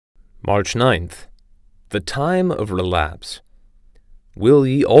March 9th. The time of relapse. Will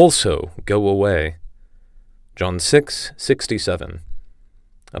ye also go away? John 6:67.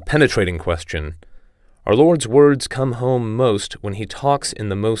 A penetrating question. Our Lord's words come home most when he talks in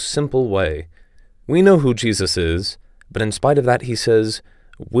the most simple way. We know who Jesus is, but in spite of that he says,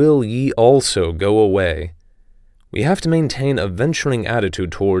 "Will ye also go away?" We have to maintain a venturing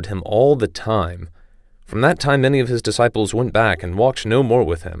attitude toward him all the time. From that time many of his disciples went back and walked no more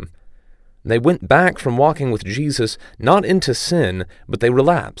with him. They went back from walking with Jesus not into sin, but they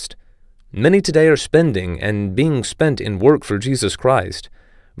relapsed. Many today are spending and being spent in work for Jesus Christ,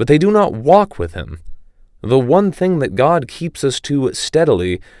 but they do not walk with him. The one thing that God keeps us to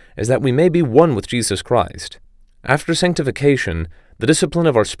steadily is that we may be one with Jesus Christ. After sanctification, the discipline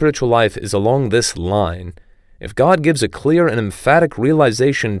of our spiritual life is along this line. If God gives a clear and emphatic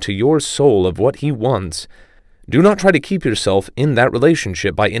realization to your soul of what he wants, do not try to keep yourself in that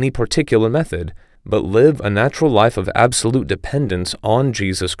relationship by any particular method, but live a natural life of absolute dependence on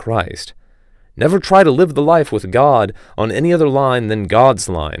Jesus Christ. Never try to live the life with God on any other line than God's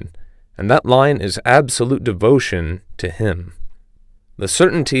line, and that line is absolute devotion to him. The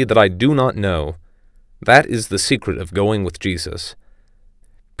certainty that I do not know, that is the secret of going with Jesus.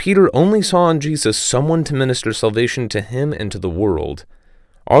 Peter only saw in Jesus someone to minister salvation to him and to the world.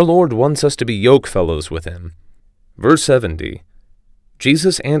 Our Lord wants us to be yokefellows with him. Verse 70.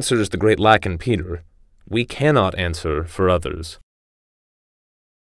 Jesus answers the great lack in Peter. We cannot answer for others.